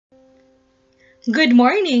Good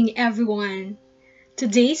morning, everyone.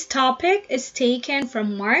 Today's topic is taken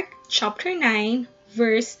from Mark chapter 9,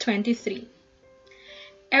 verse 23.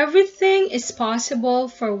 Everything is possible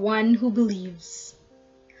for one who believes.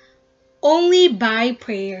 Only by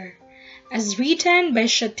prayer, as written by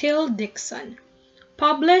Shatil Dixon,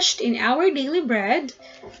 published in Our Daily Bread,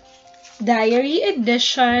 Diary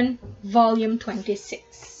Edition, Volume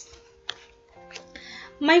 26.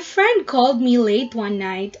 My friend called me late one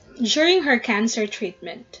night during her cancer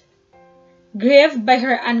treatment. Grieved by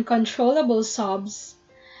her uncontrollable sobs,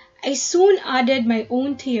 I soon added my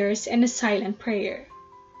own tears and a silent prayer.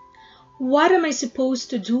 What am I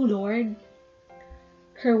supposed to do, Lord?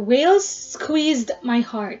 Her wails squeezed my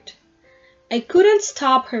heart. I couldn't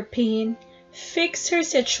stop her pain, fix her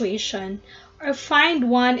situation, or find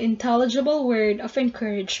one intelligible word of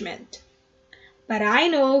encouragement. But I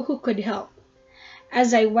know who could help.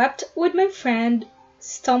 As I wept with my friend,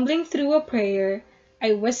 stumbling through a prayer,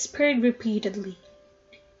 I whispered repeatedly,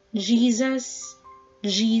 Jesus,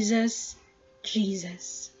 Jesus,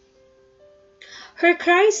 Jesus. Her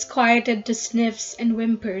cries quieted to sniffs and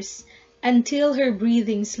whimpers until her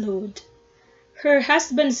breathing slowed. Her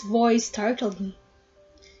husband's voice startled me.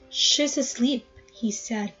 She's asleep, he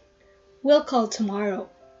said. We'll call tomorrow.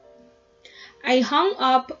 I hung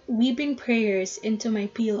up weeping prayers into my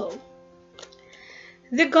pillow.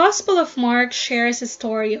 The Gospel of Mark shares a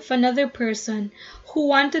story of another person who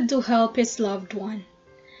wanted to help his loved one.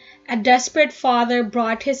 A desperate father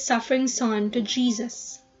brought his suffering son to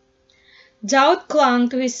Jesus. Doubt clung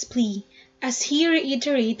to his plea as he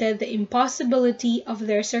reiterated the impossibility of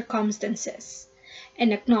their circumstances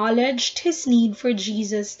and acknowledged his need for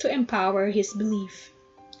Jesus to empower his belief.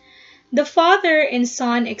 The father and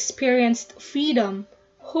son experienced freedom,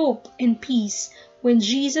 hope, and peace when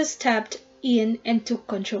Jesus stepped in and took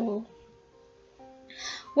control.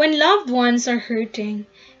 When loved ones are hurting,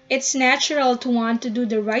 it's natural to want to do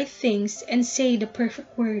the right things and say the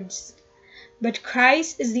perfect words. But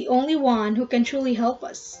Christ is the only one who can truly help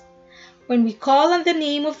us. When we call on the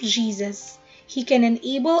name of Jesus, He can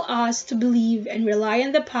enable us to believe and rely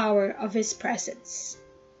on the power of His presence.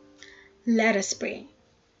 Let us pray.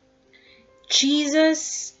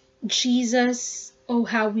 Jesus, Jesus, oh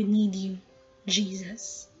how we need you,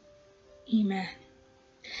 Jesus. Amen.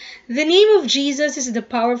 The name of Jesus is the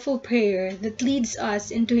powerful prayer that leads us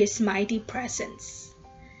into His mighty presence.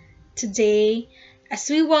 Today, as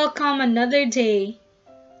we welcome another day,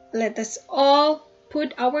 let us all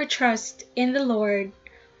put our trust in the Lord,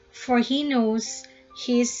 for He knows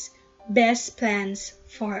His best plans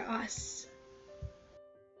for us.